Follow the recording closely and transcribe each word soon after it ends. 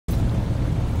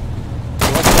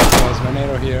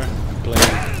Tornado here. I'm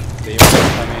playing the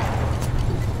Infamy.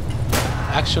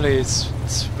 Actually, it's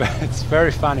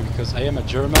very funny because I am a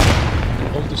German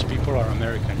and all those people are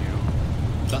American, you know.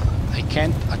 But I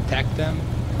can't attack them.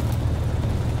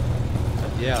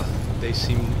 But yeah, they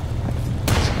seem...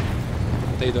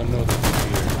 They don't know that we're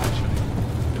here, actually.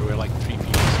 There were like 3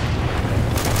 people.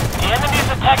 The enemy is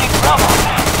attacking Bravo!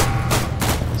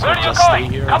 So Where are you just stay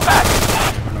going? here. Come back!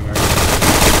 An American.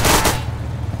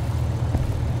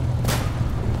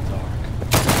 Dark.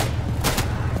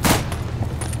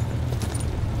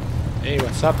 Hey,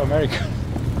 what's up, America?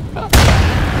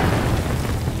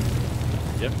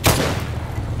 Yep.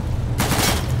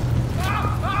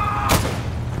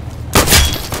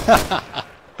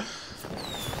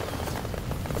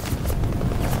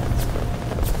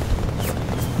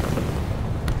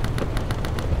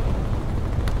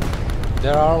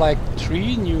 There are like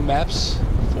 3 new maps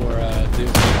for the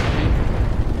Infamy.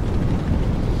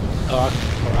 Or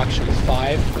actually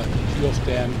 5, but 2 of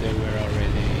them they were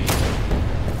already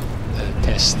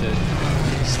tested,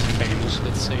 at least famous,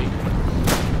 let's say.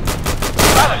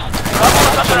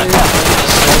 Actually, the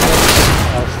servers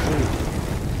are full.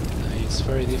 It's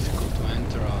very difficult to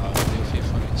enter the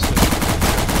Infamy server.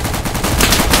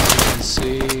 As you can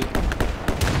see,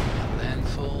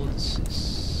 landfalls.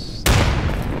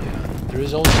 There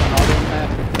is also another map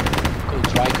called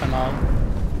Tricanal,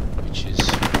 which is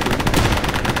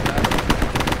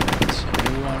it's a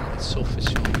new one. It's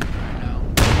official right now.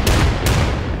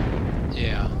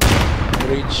 Yeah,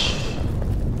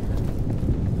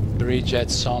 bridge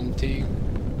at something.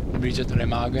 Bridge at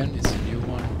Remagen is a new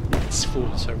one. It's full.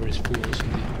 The server is full. Also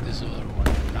this other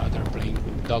one. Now they're playing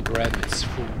Dog Red. It's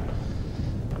full.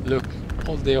 Look,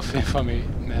 all the Infamy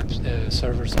maps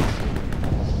servers are full.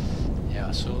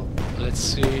 Yeah, so let's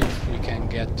see if we can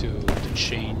get to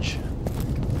change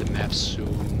the map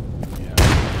soon. Yeah,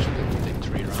 actually it will take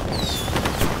 3 rounds.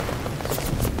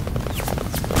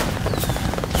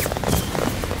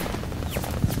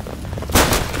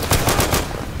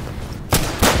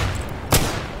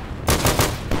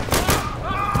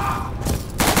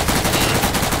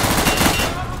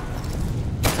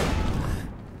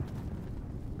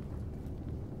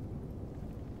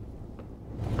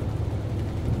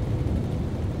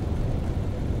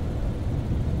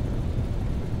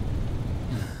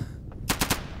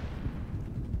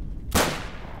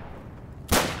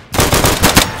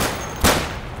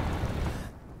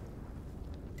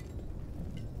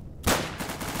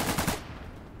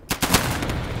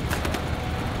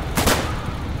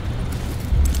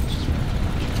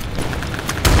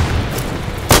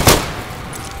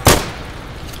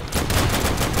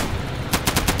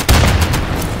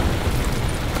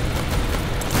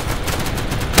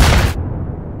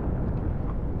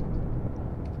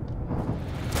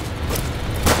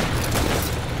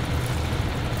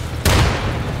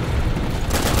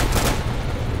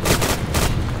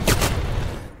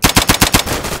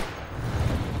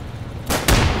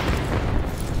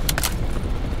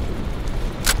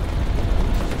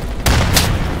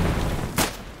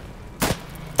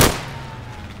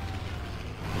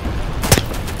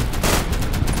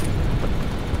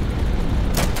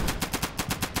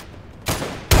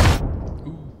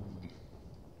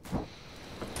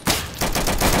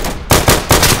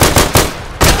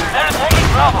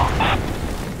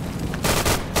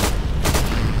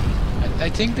 I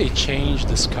think they changed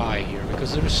the sky here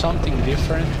because there is something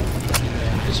different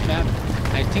in this map.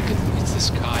 I think it's the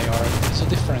sky, or it's a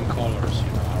different colors,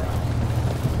 you know, around.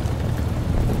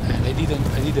 And I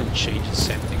didn't change the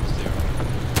settings there.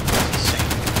 It's the same.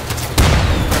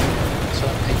 So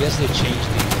I guess they changed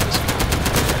the sky.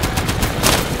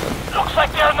 Looks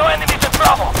like there are no enemies at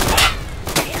Bravo.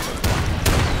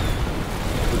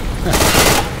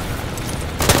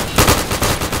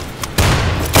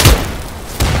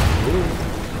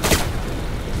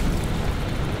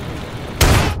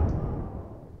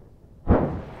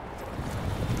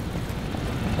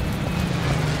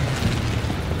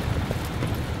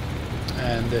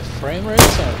 And the frame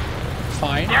rates are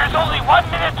fine. There's only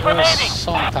 1 minute remaining.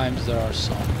 Sometimes there are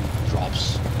some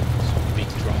drops, some big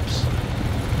drops.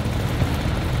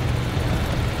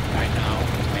 Right now,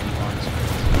 21s.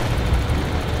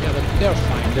 Yeah, but they're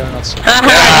fine. They're not so. Here we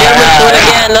do it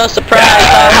again. No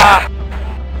surprise.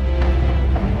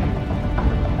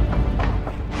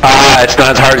 It's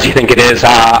not as hard as you think it is.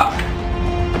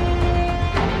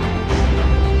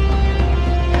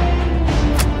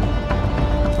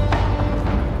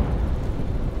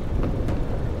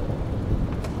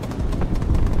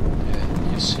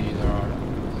 You see, there are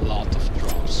a lot of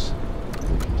drops.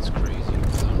 It's crazy. I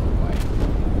don't know why.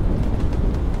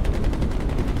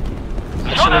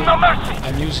 Show them no mercy.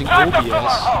 I'm using Drive them OBS. from our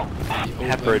home. The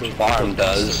Pepperidge Overboard Farm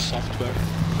does. software,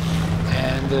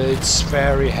 and it's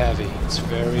very heavy.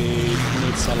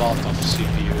 Needs a lot of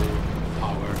CPU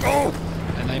power.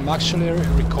 And I'm actually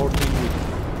recording with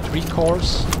 3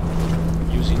 cores,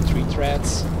 using 3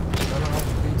 threads.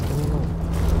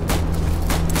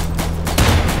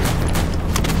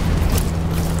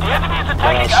 The enemy is There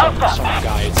are attacking Alpha. some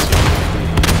guides here.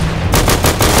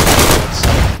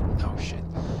 Oh shit.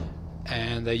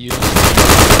 And I use a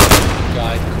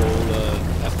guide called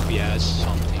FPS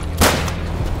something.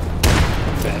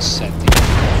 Fast setting.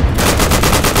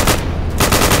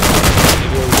 Maybe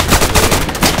I will put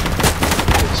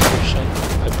the description.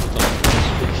 I put on the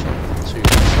description so you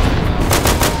can try it out.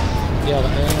 Yeah,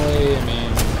 but anyway, I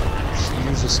mean, it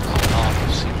uses a lot of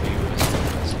CPU as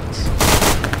well.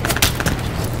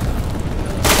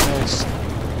 It's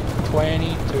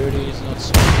 20, 30 is not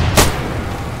so much.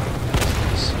 As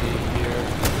you see here.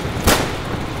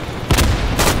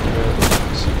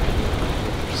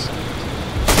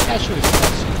 Actually, it's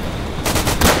not so bad.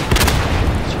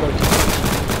 It's working.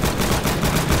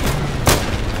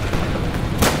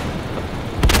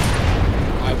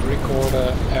 I've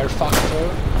recorded air factor,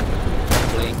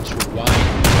 playing through wine,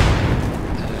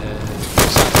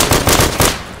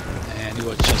 and it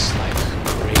was just like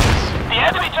crazy. The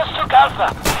enemy just took Alpha.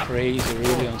 Crazy,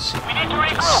 really on CPU. We need to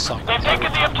regroup. They've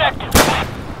taken the objective.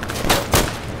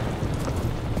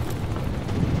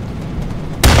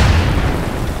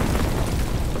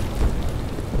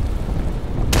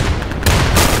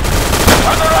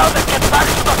 Turn around and get back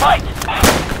to the fight.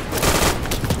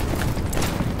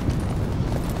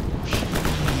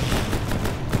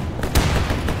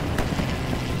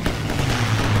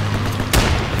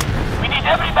 We need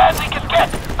every man we can get.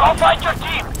 Go find your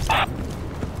team.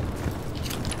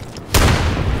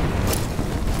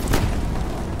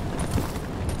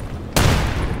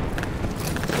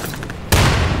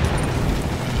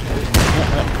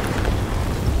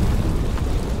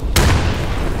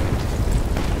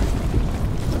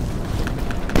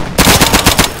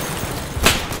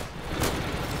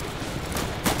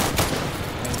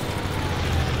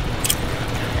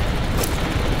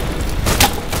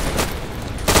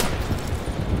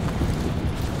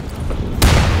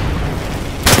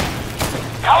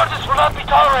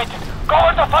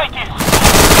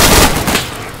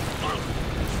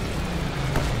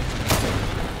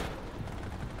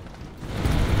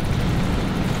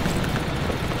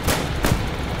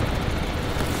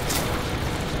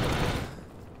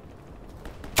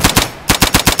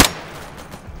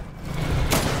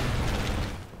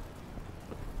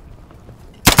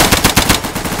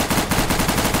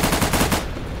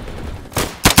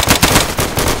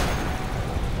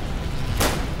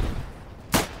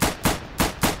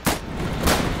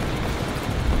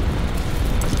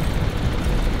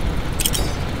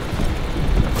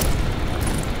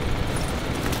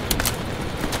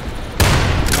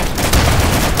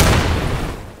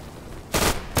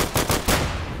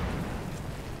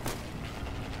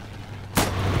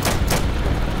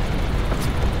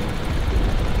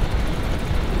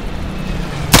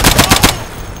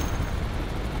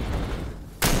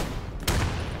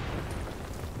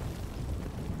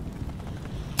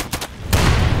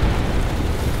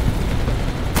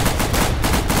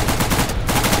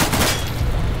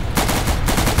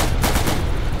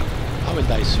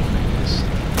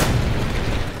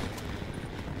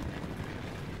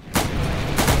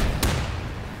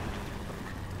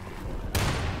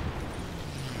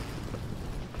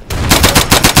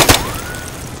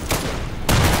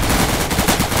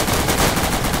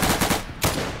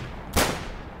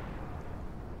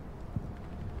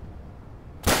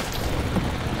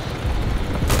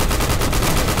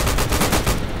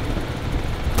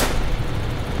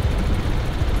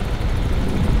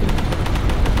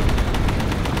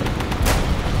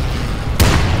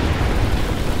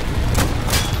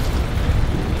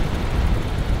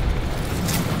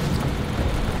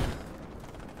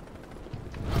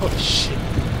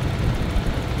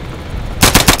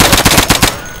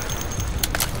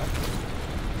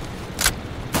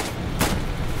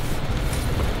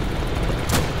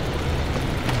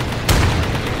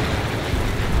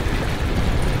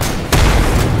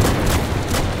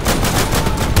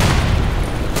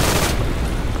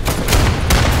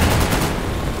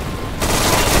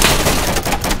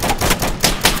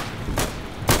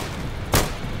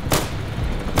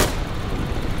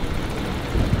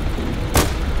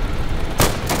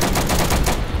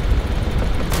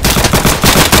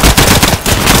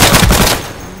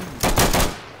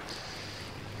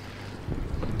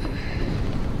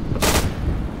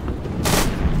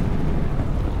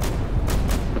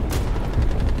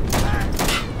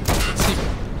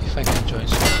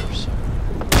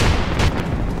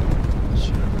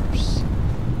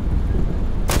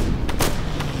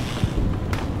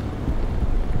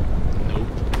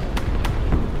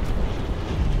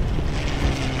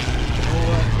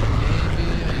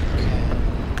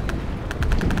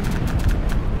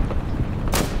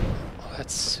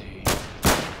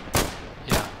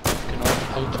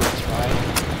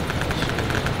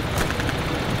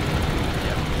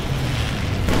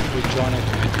 We join it.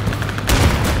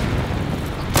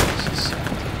 This is sad.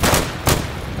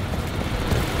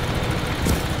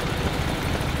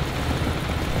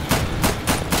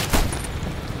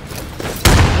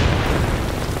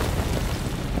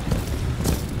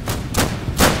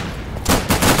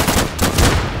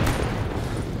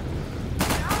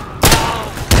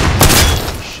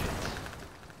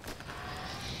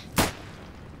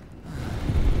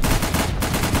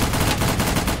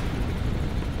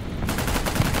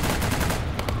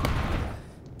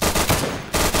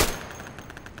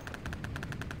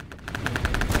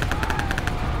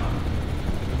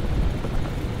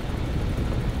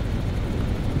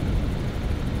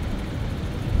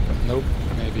 Nope,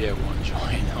 maybe I won't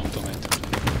join automatically.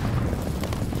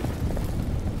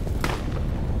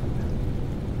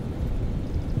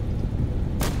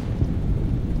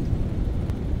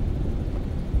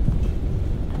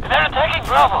 They're attacking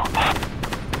Bravo.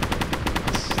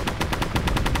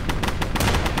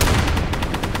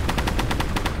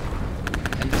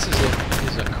 And this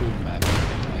is a cool map.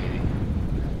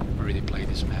 Already played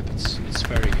this map. It's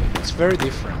very good. It's very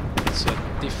different. It's a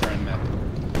different map.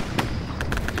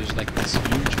 There's like this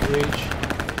huge bridge,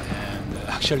 and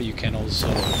actually you can also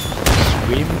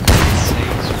swim. It's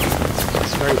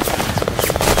very fun.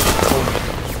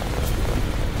 It's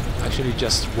very actually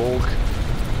just walk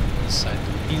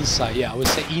inside. Yeah, I would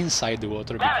say inside the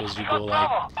water because you go like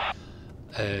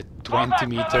 20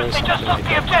 meters, They just took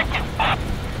the objective.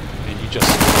 and you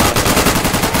just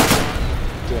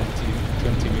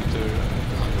 20 meters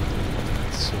under the water.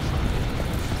 It's so fun.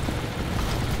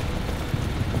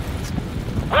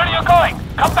 Where are you going?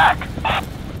 Come back.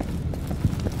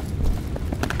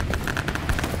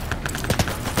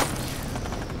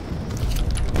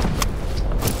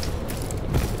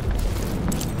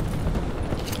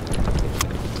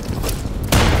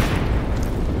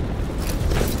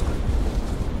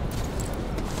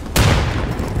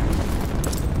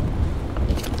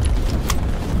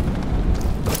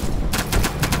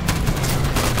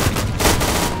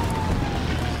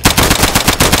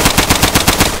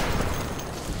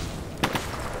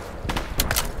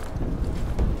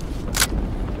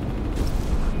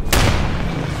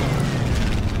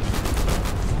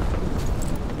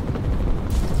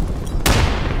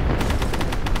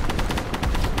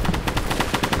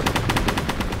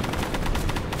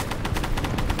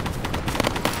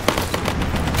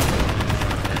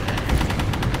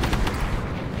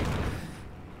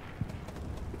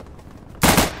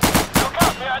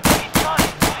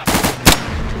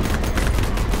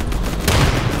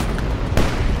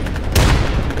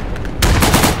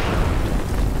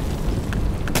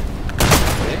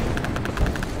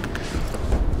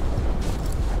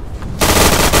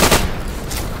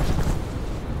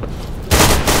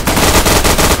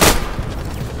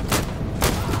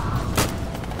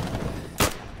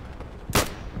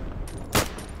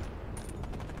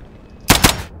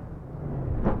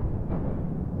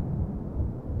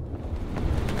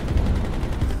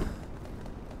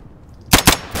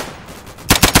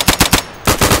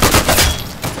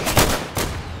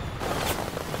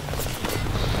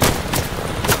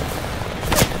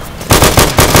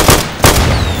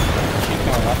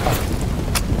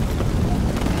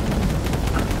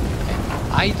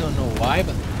 I don't know why,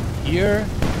 but here,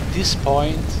 this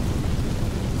point,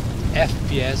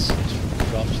 FPS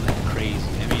drops like crazy.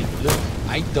 I mean, look,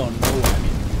 I don't know. I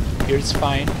mean, here it's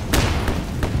fine,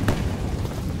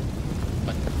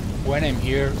 but when I'm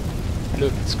here,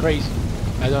 look, it's crazy.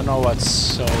 I don't know what's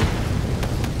so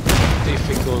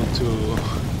difficult to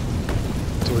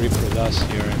reproduce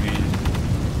here. I mean,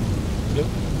 look,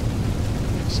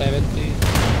 70,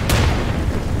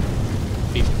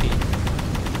 50.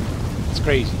 It's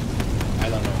crazy. I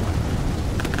don't know why.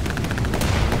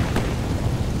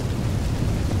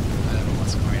 I don't know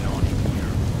what's going on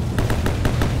here.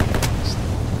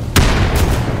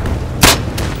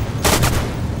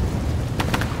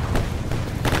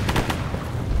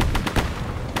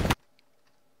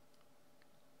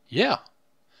 Yeah,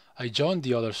 I joined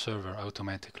the other server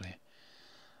automatically.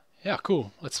 Yeah,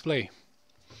 cool. Let's play.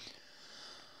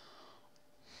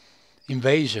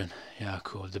 Invasion. Yeah,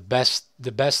 cool. The best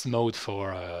mode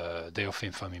for Day of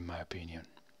Infamy, in my opinion,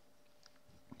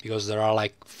 because there are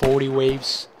like 40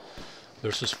 waves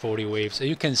versus 40 waves.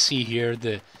 You can see here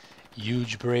the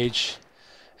huge bridge,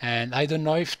 and I don't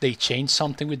know if they changed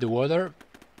something with the water,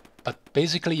 but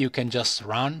basically you can just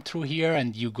run through here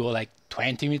and you go like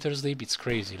 20 meters deep. It's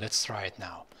crazy. Let's try it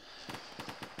now.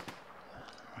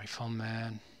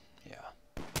 Rifleman. Yeah.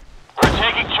 We're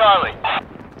taking Charlie.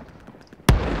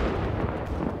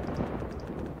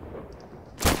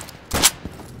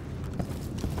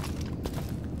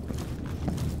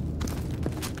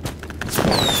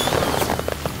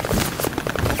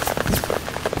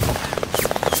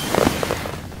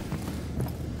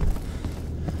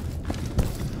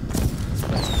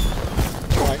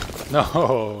 No,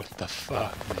 what the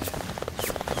fuck, man.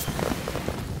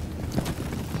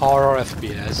 Horror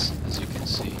FPS, as you can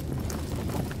see.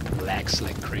 Lags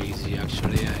like crazy,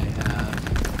 actually. I have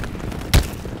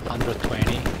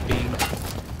 120 ping,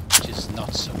 which is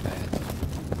not so bad.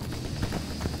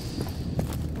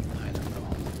 I don't know.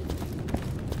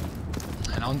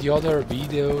 And on the other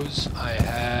videos I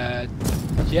had...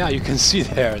 Yeah, you can see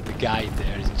there, the guy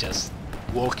there is just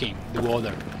walking the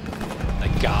water.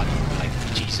 Like God, like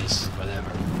Jesus,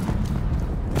 whatever.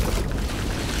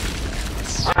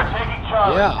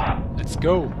 Yeah, let's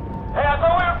go. Hey, I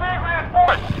thought we were being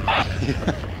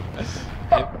reinforced!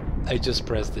 I just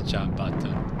pressed the jump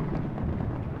button.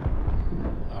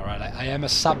 Alright, I am a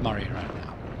submarine right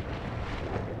now.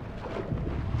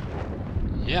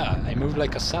 Yeah, I move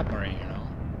like a submarine, you know.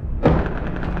 We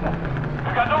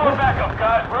got no more backup,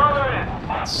 guys. We're all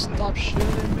there is. Stop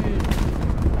shooting me.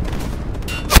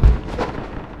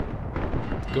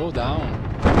 Go down.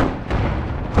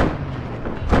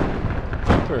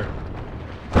 Deeper.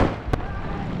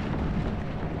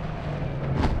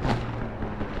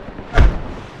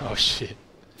 Oh shit.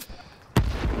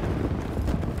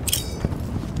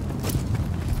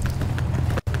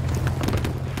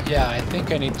 Yeah, I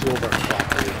think I need to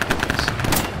overclock it.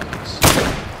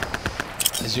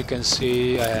 As you can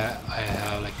see, I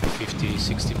have like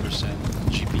 50-60%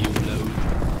 GPU load,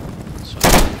 so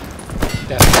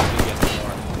definitely get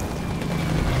more.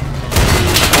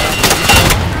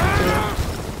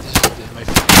 This is my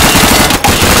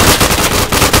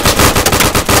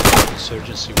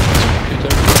Insurgency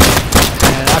computer,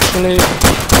 and actually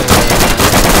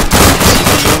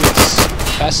CPU is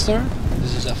faster.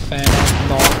 This is a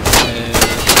Phantom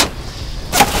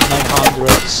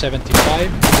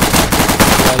 975.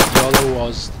 While the other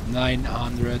was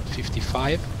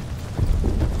 955.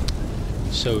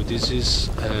 So this is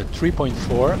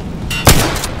 3.4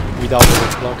 without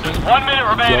overclocking. 1 minute The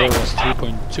remaining. other was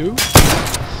 3.2.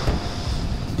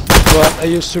 But I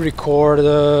used to record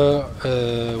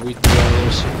with the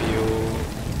other CPU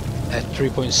at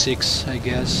 3.6, I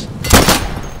guess.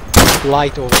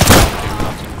 Light overclocking,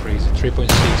 nothing crazy. 3.6,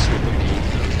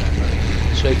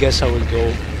 3.8. So I guess I will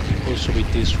go also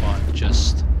with this one.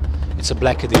 Just it's a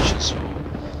black edition, so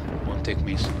it won't take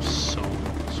me so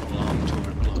long to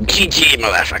overclock. GG,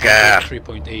 motherfucker!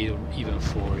 3.8 or even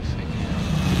 4 if I can.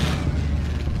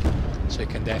 So I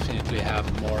can definitely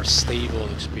have more stable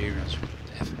experience with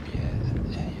FPS.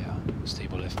 Yeah,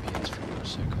 stable FPS frames per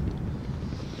second.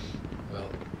 Well,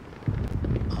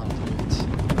 I'll do it.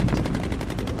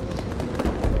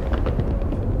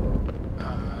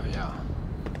 Yeah.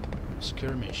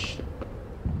 Skirmish.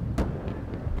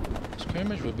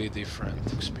 Skirmish will be a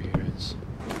different experience.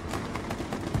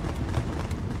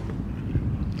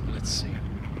 Let's see.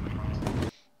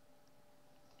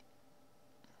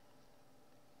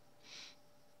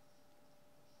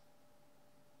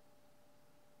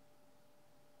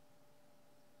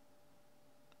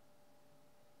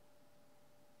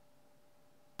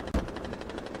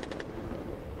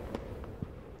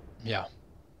 Yeah.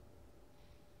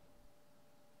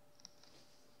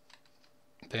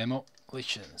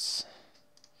 Demolitions.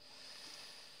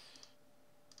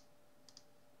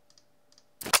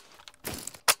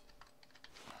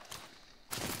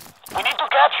 We need to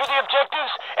capture the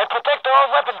objectives and protect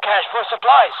our weapon cache for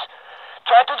supplies.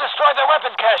 Try to destroy their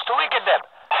weapon cache to weaken them.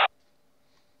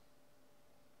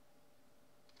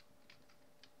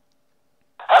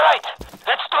 Alright,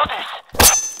 let's do this.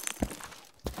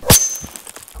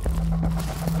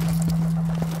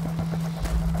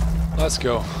 Let's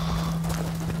go.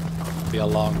 Be a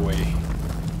long way.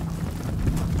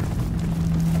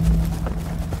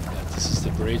 Yeah, this is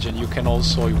the bridge, and you can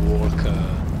also walk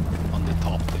on the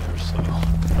top there, so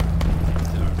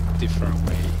there are different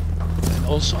ways. And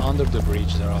also under the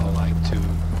bridge there are like two,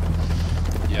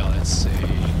 yeah, let's say,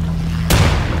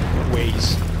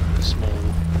 ways, small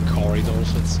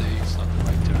corridors, let's say. It's not the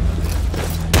right term.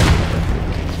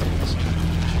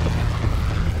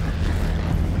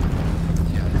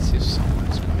 Yeah, let's see if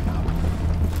someone's going up.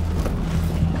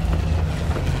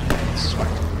 Let's try to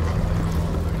run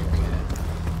where you can.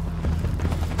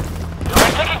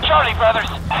 We're taking Charlie, brothers.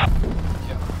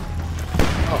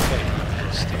 Yeah. Okay,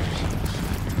 stairs.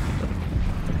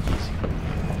 Easy.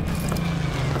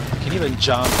 You can even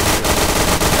jump.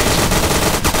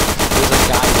 There's a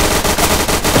guy there.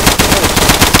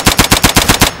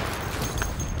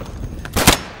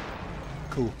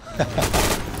 Cool.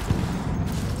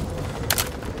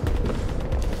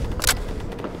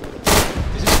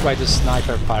 This is quite a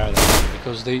sniper paradise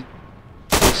because they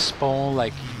spawn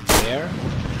like in there.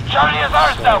 Charlie is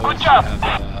ours So now. Good if job. you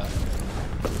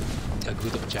have a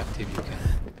good objective, you can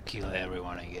kill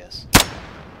everyone, I guess.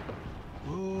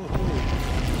 Woohoo!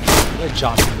 Let's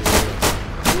jump in the water.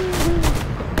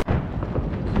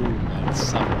 Cool, man.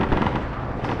 Summer.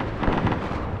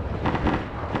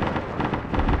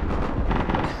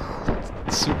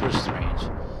 Super strange.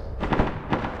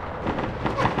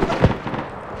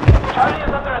 Charlie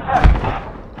is under attack.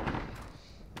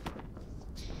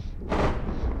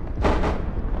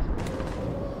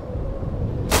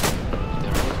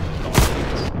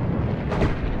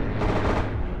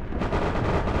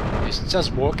 It's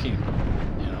just walking,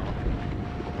 you know.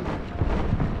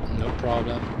 No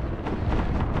problem.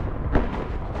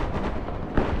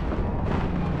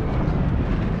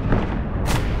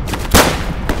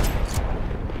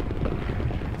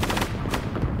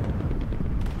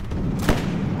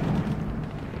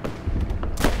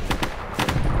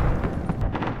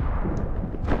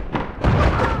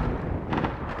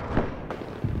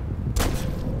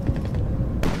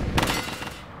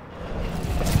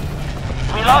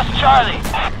 We lost Charlie.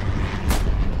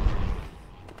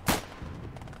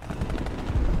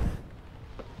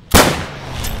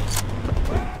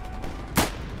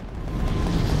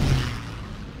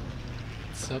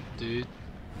 What's up, dude?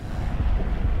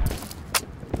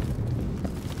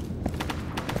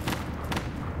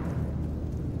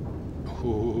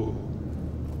 Ooh.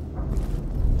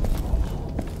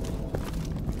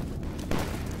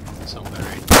 Some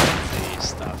very fancy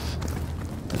stuff.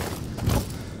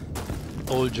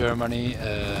 Old Germany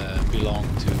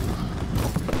belonged to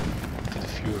the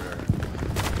Führer.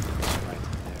 It's right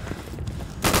there.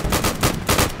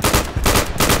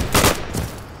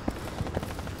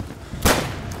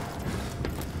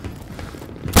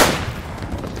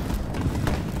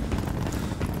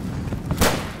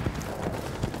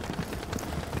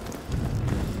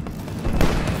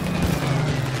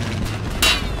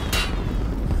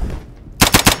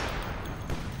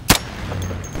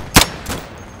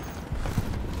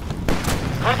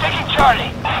 We're taking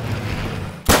Charlie.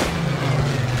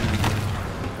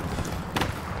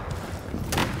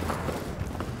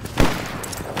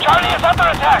 Charlie is under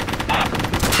attack.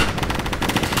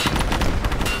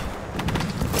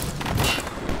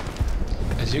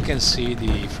 As you can see,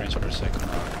 the frames per second are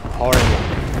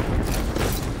horrible.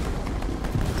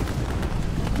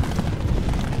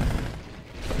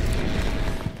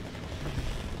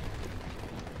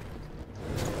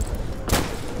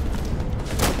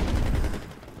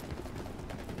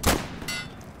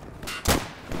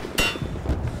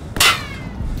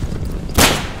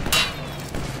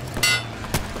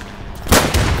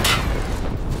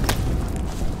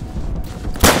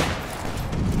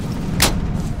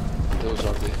 Those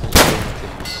are the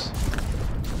alternatives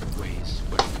ways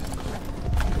where you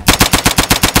can go.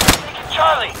 Taking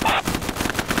Charlie.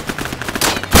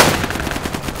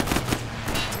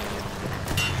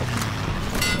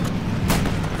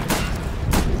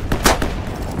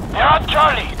 They're on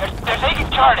Charlie. They're taking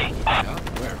Charlie. Yeah,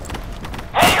 where?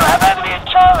 Hey, you have enemy in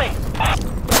Charlie.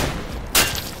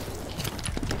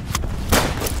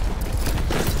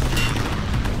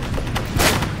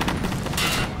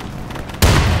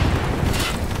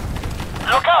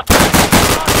 Look out!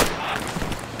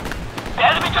 The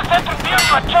enemy just entered near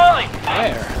you at Charlie!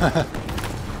 Where?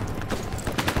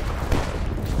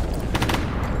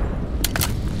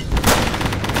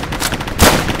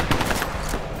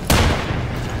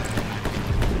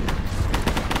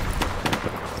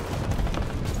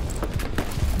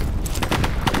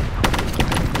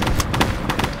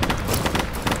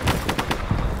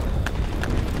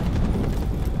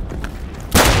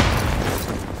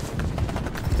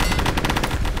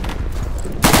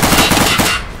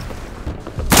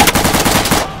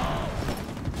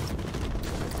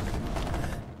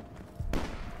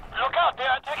 Look out, they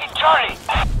are attacking Charlie!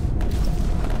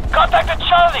 Contact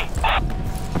Charlie!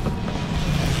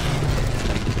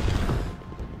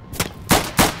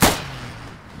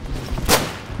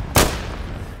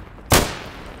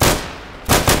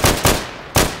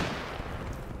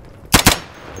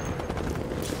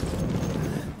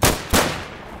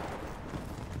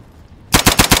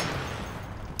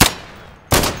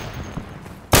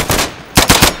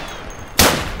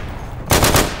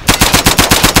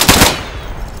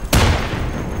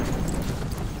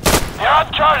 They're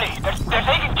on Charlie! They're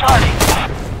taking Charlie!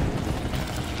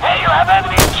 Hey, you have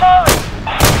enemy in Charlie!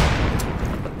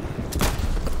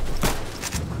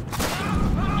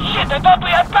 Shit, I thought we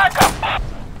had backup!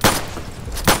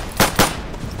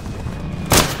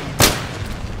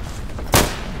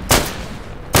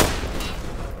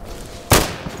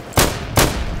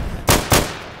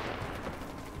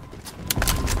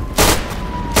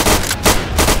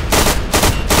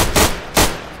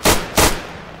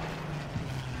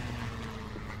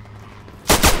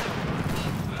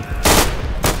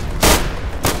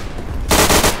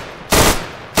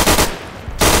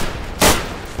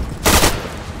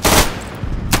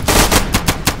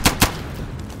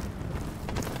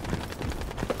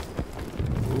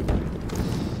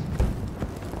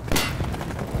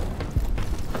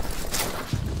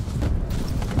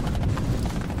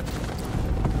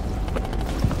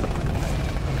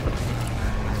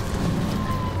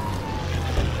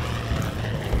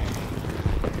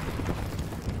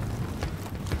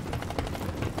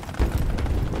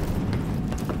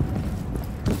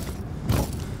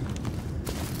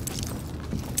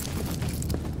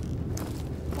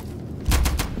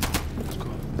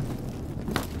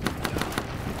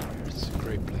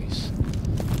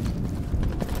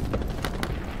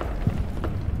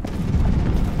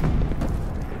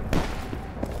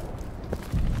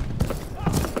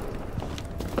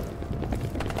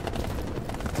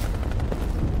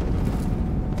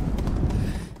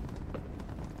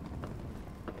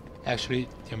 Actually,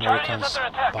 the Americans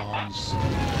bounce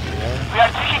there. We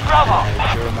are taking Bravo!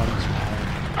 Germans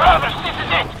Brothers, this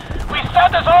is it! We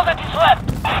stand as all that is left!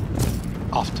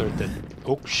 after that.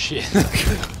 Oh shit!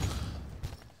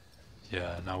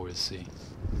 Yeah, now we'll see.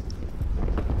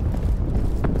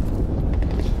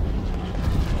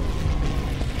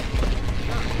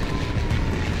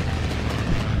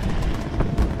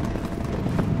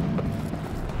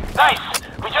 Nice!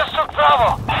 We just took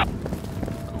Bravo!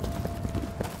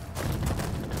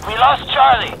 We lost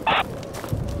Charlie!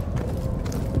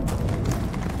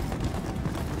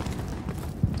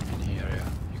 In here, yeah,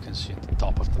 you can see at the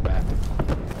top of the map.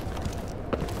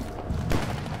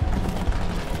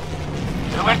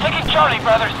 We're taking Charlie,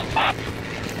 brothers!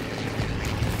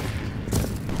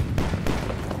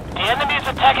 The enemy is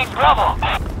attacking Bravo!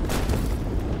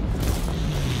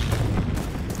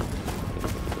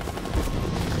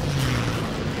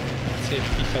 Let's see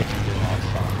if I can go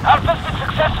Alpha. Alpha's been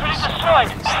successfully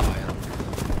destroyed! Style.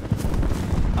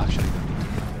 Actually,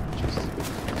 just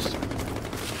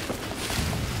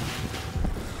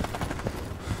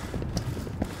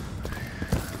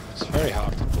it's very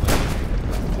hard to play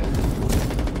like that.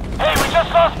 Hey, we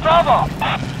just lost Bravo!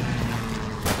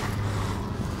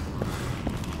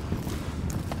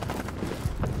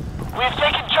 We've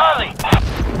taken Charlie!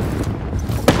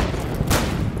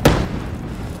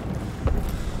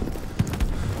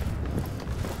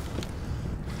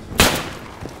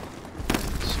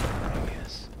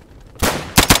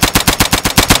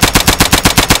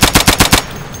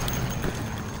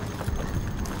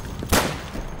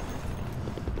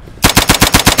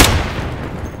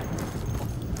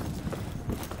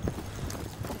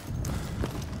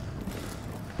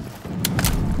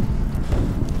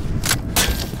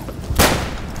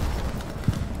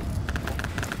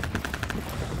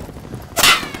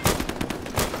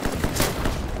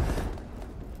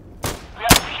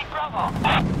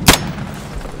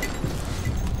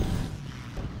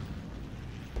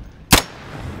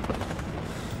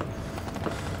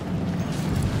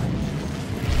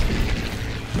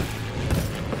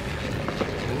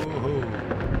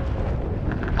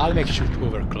 I'll make sure to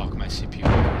overclock my CPU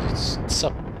because it's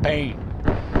a pain.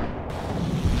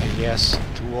 I guess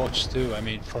to watch too. I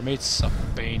mean, for me it's a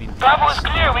pain in the Bravo is ass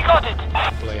clear, we got it!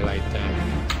 to play like that.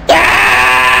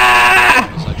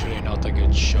 It's actually not a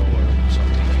good show or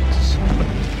something.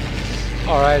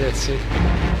 Alright, that's it.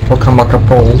 Fuck a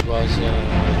macapole. This was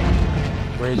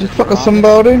Fuck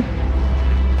somebody.